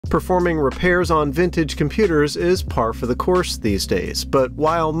Performing repairs on vintage computers is par for the course these days, but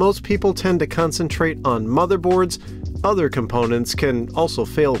while most people tend to concentrate on motherboards, other components can also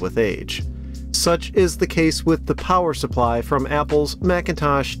fail with age. Such is the case with the power supply from Apple's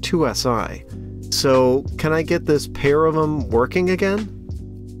Macintosh 2SI. So, can I get this pair of them working again?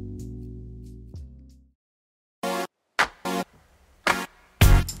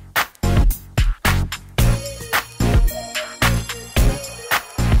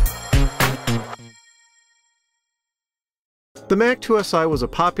 The Mac 2SI was a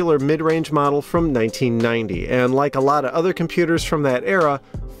popular mid-range model from 1990, and like a lot of other computers from that era,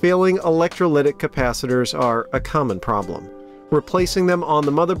 failing electrolytic capacitors are a common problem. Replacing them on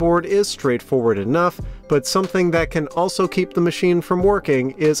the motherboard is straightforward enough, but something that can also keep the machine from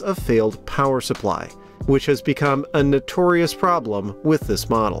working is a failed power supply, which has become a notorious problem with this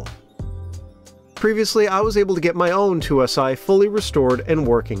model. Previously, I was able to get my own 2SI fully restored and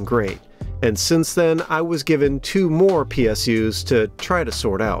working great. And since then, I was given 2 more PSUs to try to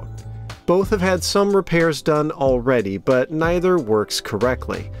sort out. Both have had some repairs done already, but neither works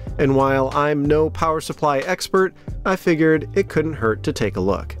correctly. And while I'm no power supply expert, I figured it couldn't hurt to take a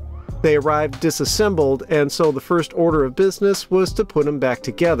look. They arrived disassembled, and so the first order of business was to put them back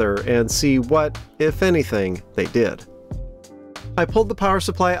together and see what, if anything, they did. I pulled the power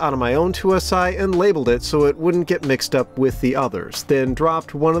supply out of my own 2SI and labeled it so it wouldn't get mixed up with the others, then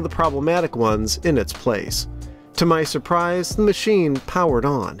dropped one of the problematic ones in its place. To my surprise, the machine powered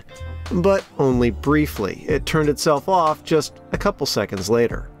on. But only briefly. It turned itself off just a couple seconds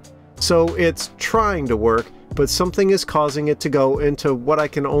later. So it's trying to work, but something is causing it to go into what I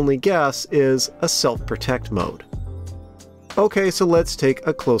can only guess is a self-protect mode. Okay, so let's take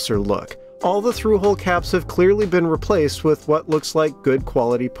a closer look. All the through-hole caps have clearly been replaced with what looks like good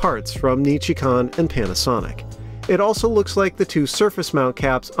quality parts from Nichicon and Panasonic. It also looks like the 2 surface mount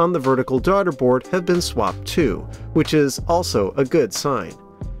caps on the vertical daughter board have been swapped too, which is also a good sign.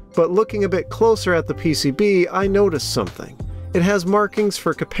 But looking a bit closer at the PCB, I noticed something. It has markings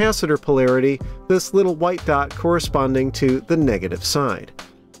for capacitor polarity, this little white dot corresponding to the negative side.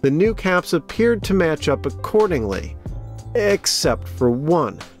 The new caps appeared to match up accordingly, except for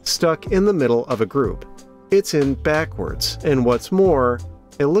one, stuck in the middle of a group. It's in backwards, and what's more,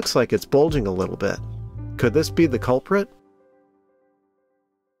 it looks like it's bulging a little bit. Could this be the culprit?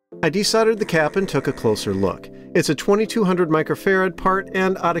 I desoldered the cap and took a closer look. It's a 2200 microfarad part,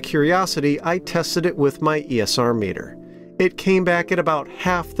 and out of curiosity, I tested it with my ESR meter. It came back at about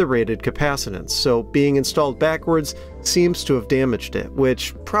half the rated capacitance, so being installed backwards seems to have damaged it,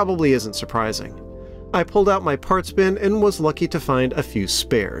 which probably isn't surprising. I pulled out my parts bin and was lucky to find a few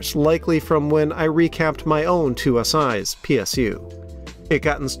spares, likely from when I recapped my own 2SI's PSU. It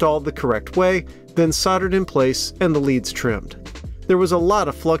got installed the correct way, then soldered in place and the leads trimmed. There was a lot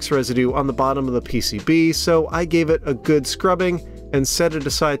of flux residue on the bottom of the PCB, so I gave it a good scrubbing and set it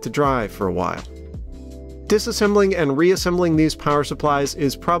aside to dry for a while. Disassembling and reassembling these power supplies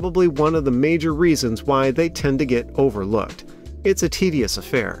is probably one of the major reasons why they tend to get overlooked. It's a tedious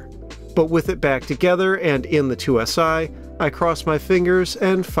affair. But with it back together and in the 2SI, I crossed my fingers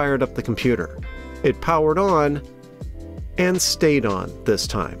and fired up the computer. It powered on, and stayed on this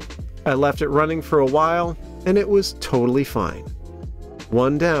time. I left it running for a while, and it was totally fine.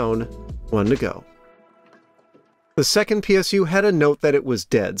 One down, one to go. The second PSU had a note that it was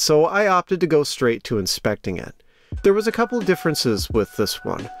dead, so I opted to go straight to inspecting it. There was a couple of differences with this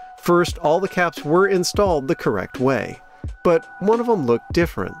one. First, all the caps were installed the correct way. But one of them looked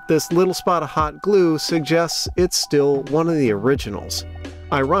different. This little spot of hot glue suggests it's still one of the originals.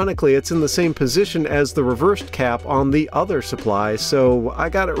 Ironically, it's in the same position as the reversed cap on the other supply, so I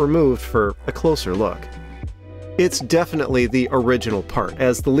got it removed for a closer look. It's definitely the original part,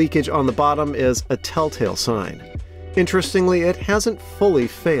 as the leakage on the bottom is a telltale sign. Interestingly, it hasn't fully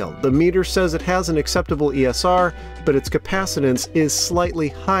failed. The meter says it has an acceptable ESR, but its capacitance is slightly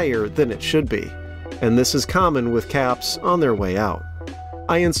higher than it should be. And this is common with caps on their way out.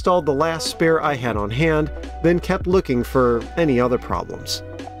 I installed the last spare I had on hand, then kept looking for any other problems.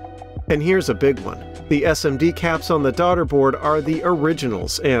 And here's a big one. The SMD caps on the daughter board are the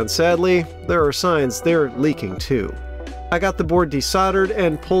originals, and sadly, there are signs they're leaking too. I got the board desoldered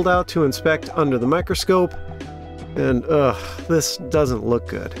and pulled out to inspect under the microscope, and this doesn't look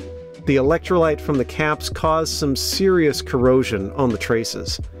good. The electrolyte from the caps caused some serious corrosion on the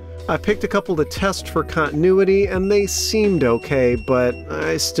traces. I picked a couple to test for continuity, and they seemed okay, but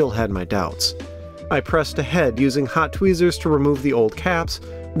I still had my doubts. I pressed ahead using hot tweezers to remove the old caps,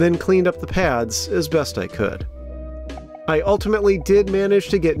 then cleaned up the pads as best I could. I ultimately did manage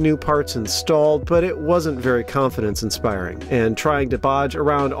to get new parts installed, but it wasn't very confidence-inspiring, and trying to bodge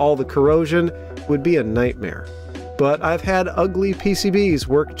around all the corrosion would be a nightmare. But I've had ugly PCBs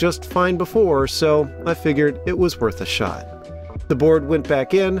work just fine before, so I figured it was worth a shot. The board went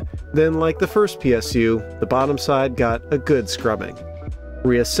back in, then like the first PSU, the bottom side got a good scrubbing.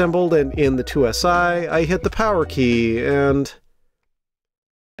 Reassembled and in the 2SI, I hit the power key and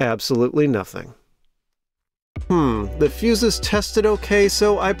absolutely nothing. The fuses tested okay,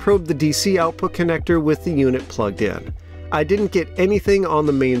 so I probed the DC output connector with the unit plugged in. I didn't get anything on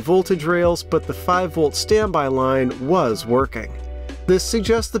the main voltage rails, but the 5-volt standby line was working. This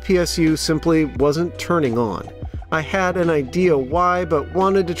suggests the PSU simply wasn't turning on. I had an idea why, but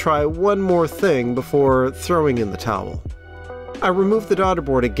wanted to try one more thing before throwing in the towel. I removed the daughter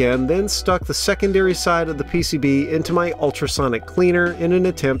board again, then stuck the secondary side of the PCB into my ultrasonic cleaner in an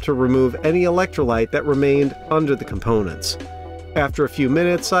attempt to remove any electrolyte that remained under the components. After a few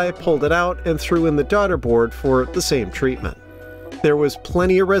minutes, I pulled it out and threw in the daughter board for the same treatment. There was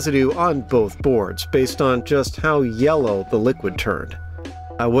plenty of residue on both boards, based on just how yellow the liquid turned.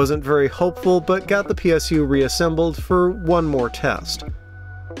 I wasn't very hopeful, but got the PSU reassembled for one more test.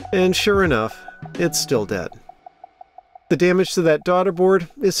 And sure enough, it's still dead. The damage to that daughter board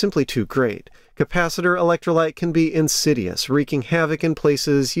is simply too great. Capacitor electrolyte can be insidious, wreaking havoc in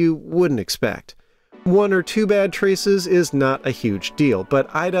places you wouldn't expect. 1 or 2 bad traces is not a huge deal, but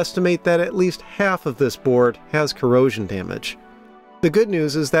I'd estimate that at least half of this board has corrosion damage. The good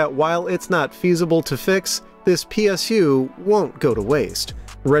news is that while it's not feasible to fix, this PSU won't go to waste.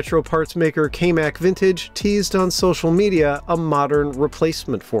 Retro parts maker K-Mac Vintage teased on social media a modern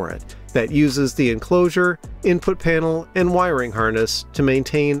replacement for it that uses the enclosure, input panel, and wiring harness to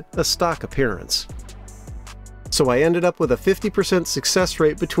maintain a stock appearance. So I ended up with a 50% success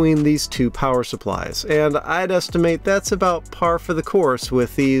rate between these two power supplies, and I'd estimate that's about par for the course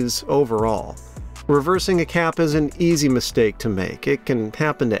with these overall. Reversing a cap is an easy mistake to make. It can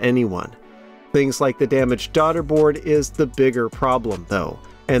happen to anyone. Things like the damaged daughter board is the bigger problem though,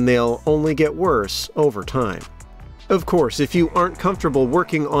 and they'll only get worse over time. Of course, if you aren't comfortable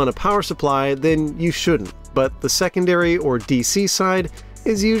working on a power supply, then you shouldn't, but the secondary or DC side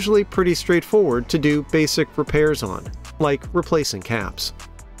is usually pretty straightforward to do basic repairs on, like replacing caps.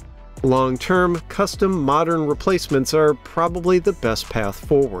 Long-term, custom modern replacements are probably the best path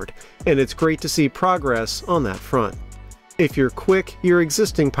forward, and it's great to see progress on that front. If you're quick, your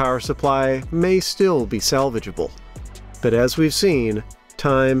existing power supply may still be salvageable. But as we've seen,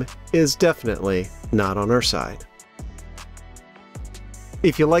 time is definitely not on our side.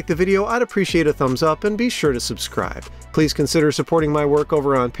 If you liked the video, I'd appreciate a thumbs up and be sure to subscribe. Please consider supporting my work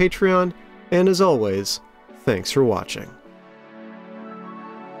over on Patreon, and as always, thanks for watching.